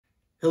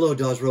Hello,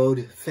 Dawes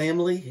Road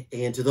family,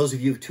 and to those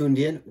of you who've tuned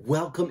in,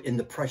 welcome in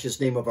the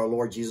precious name of our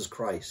Lord Jesus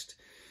Christ.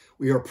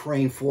 We are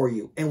praying for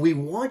you, and we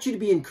want you to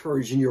be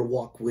encouraged in your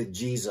walk with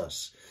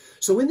Jesus.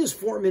 So in this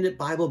 4-minute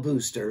Bible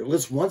booster,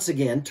 let's once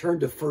again turn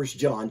to 1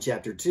 John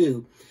chapter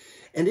 2.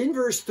 And in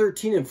verse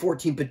 13 and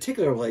 14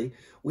 particularly,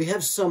 we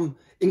have some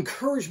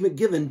encouragement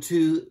given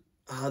to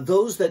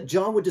those that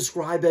John would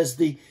describe as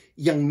the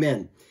young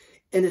men.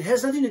 And it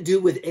has nothing to do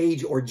with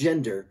age or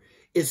gender.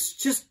 It's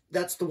just,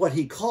 that's what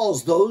he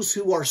calls those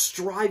who are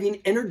striving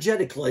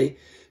energetically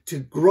to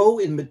grow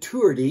in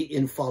maturity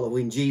in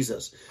following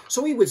Jesus.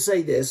 So he would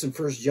say this in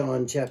 1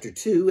 John chapter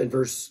 2 and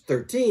verse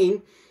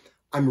 13,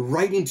 I'm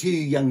writing to you,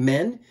 young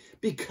men,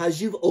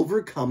 because you've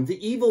overcome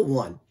the evil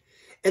one.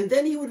 And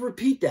then he would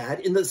repeat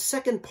that in the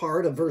second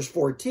part of verse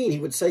 14. He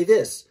would say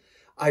this,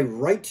 I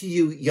write to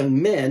you,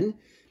 young men,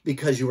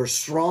 because you are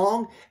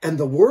strong and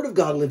the word of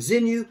God lives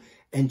in you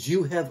and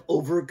you have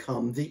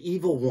overcome the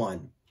evil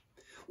one.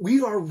 We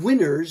are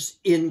winners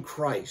in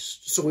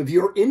Christ. So if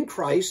you're in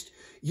Christ,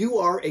 you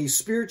are a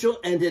spiritual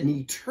and an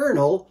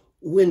eternal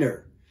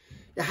winner.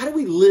 Now, how do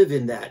we live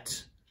in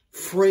that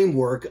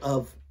framework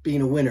of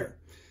being a winner?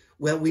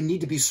 Well, we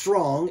need to be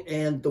strong,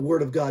 and the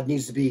Word of God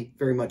needs to be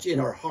very much in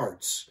our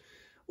hearts.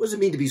 What does it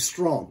mean to be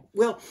strong?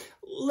 Well,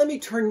 let me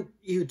turn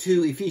you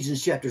to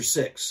Ephesians chapter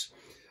 6.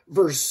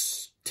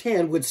 Verse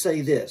 10 would say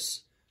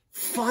this,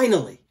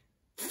 finally,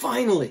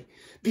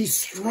 be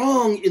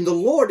strong in the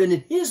Lord and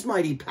in his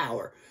mighty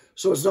power.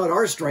 So it's not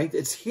our strength,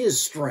 it's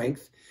his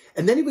strength.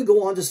 And then he would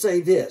go on to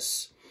say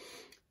this,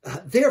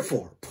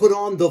 therefore, put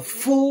on the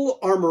full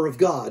armor of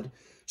God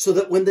so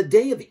that when the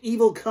day of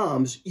evil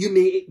comes, you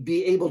may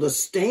be able to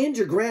stand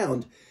your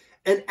ground.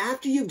 And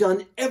after you've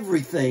done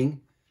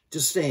everything,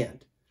 to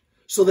stand.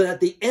 So that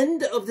at the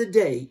end of the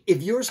day,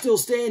 if you're still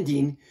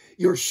standing,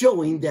 you're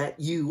showing that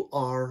you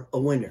are a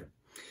winner.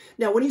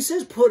 Now, when he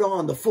says put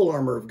on the full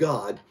armor of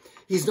God,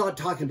 he's not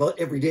talking about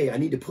every day I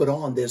need to put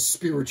on this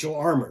spiritual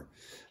armor.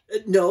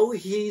 No,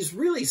 he's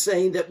really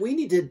saying that we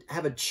need to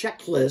have a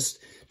checklist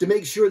to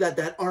make sure that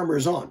that armor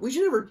is on. We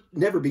should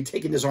never be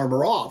taking this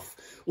armor off.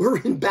 We're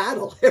in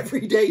battle.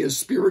 Every day is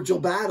spiritual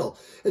battle.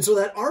 And so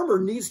that armor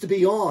needs to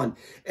be on.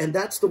 And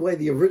that's the way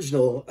the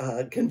original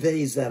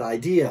conveys that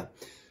idea.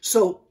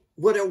 So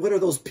what are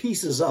those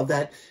pieces of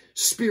that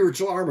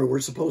spiritual armor we're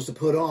supposed to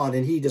put on?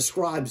 And he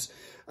describes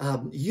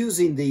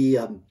using the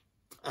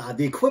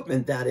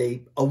equipment that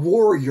a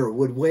warrior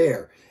would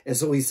wear. And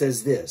so he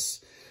says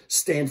this,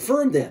 stand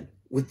firm then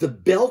with the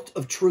belt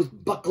of truth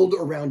buckled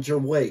around your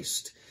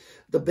waist.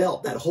 The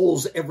belt that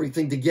holds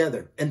everything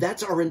together. And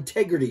that's our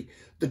integrity,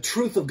 the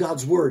truth of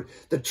God's word,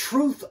 the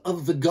truth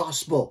of the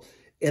gospel.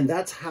 And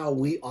that's how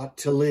we ought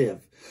to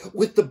live.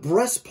 With the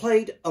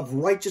breastplate of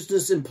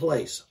righteousness in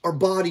place, our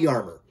body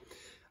armor,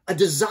 a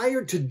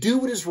desire to do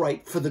what is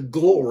right for the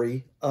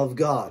glory of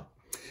God.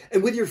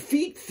 And with your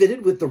feet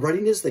fitted with the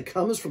readiness that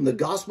comes from the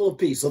gospel of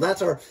peace. So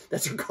that's our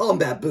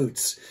combat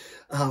boots.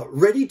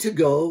 Ready to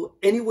go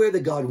anywhere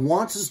that God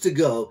wants us to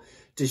go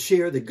to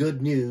share the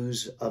good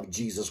news of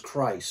Jesus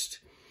Christ.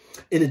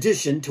 In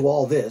addition to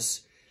all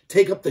this,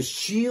 take up the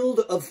shield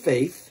of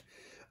faith,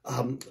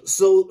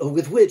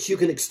 with which you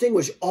can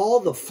extinguish all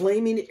the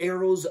flaming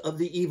arrows of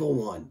the evil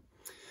one.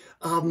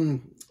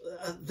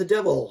 The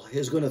devil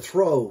is going to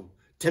throw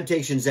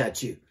temptations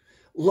at you.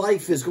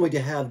 Life is going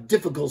to have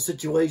difficult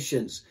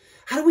situations.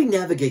 How do we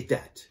navigate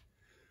that?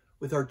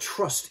 With our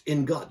trust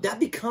in God. That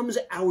becomes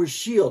our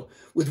shield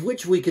with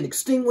which we can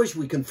extinguish,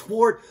 we can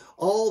thwart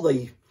all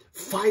the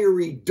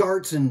fiery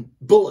darts and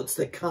bullets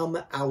that come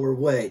our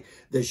way.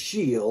 The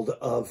shield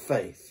of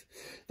faith.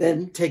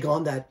 Then take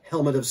on that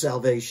helmet of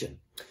salvation.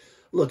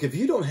 Look, if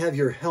you don't have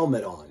your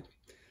helmet on,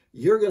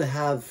 you're going to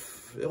have,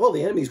 well,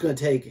 the enemy's going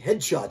to take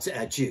headshots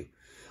at you.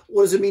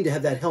 What does it mean to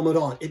have that helmet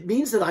on? It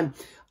means that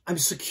I'm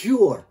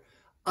secure.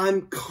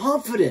 I'm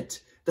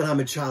confident that I'm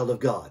a child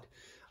of God.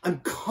 I'm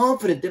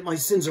confident that my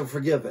sins are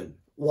forgiven.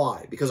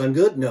 Why? Because I'm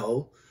good?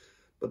 No.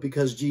 But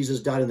because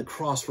Jesus died on the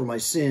cross for my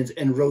sins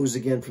and rose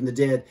again from the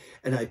dead,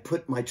 and I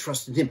put my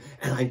trust in him,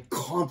 and I'm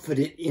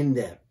confident in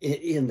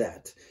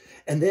that.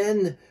 And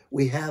then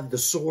we have the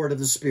sword of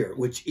the Spirit,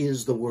 which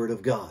is the word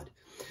of God.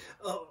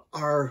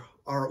 Our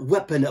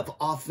weapon of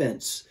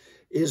offense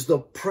is the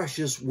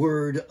precious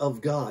word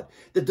of God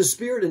that the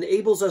Spirit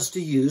enables us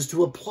to use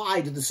to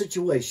apply to the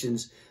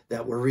situations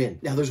that we're in.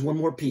 Now, there's one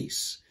more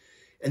piece.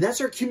 And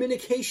that's our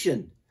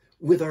communication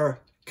with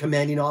our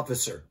commanding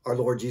officer, our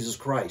Lord Jesus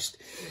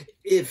Christ.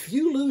 If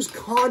you lose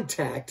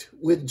contact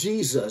with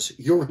Jesus,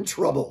 you're in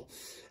trouble.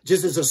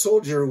 Just as a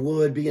soldier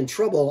would be in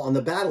trouble on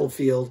the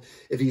battlefield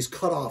if he's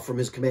cut off from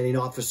his commanding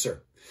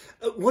officer.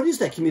 What is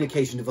that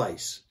communication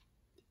device?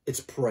 It's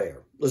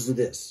prayer. Listen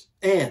to this.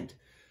 And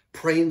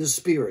pray in the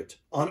Spirit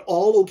on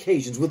all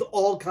occasions with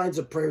all kinds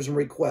of prayers and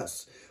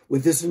requests.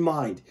 With this in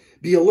mind,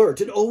 be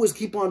alert and always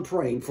keep on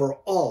praying for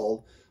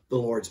all the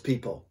Lord's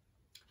people.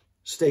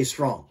 Stay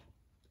strong.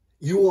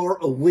 You are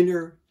a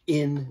winner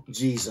in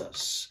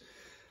Jesus.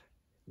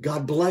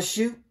 God bless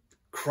you.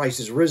 Christ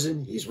is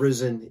risen. He's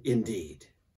risen indeed.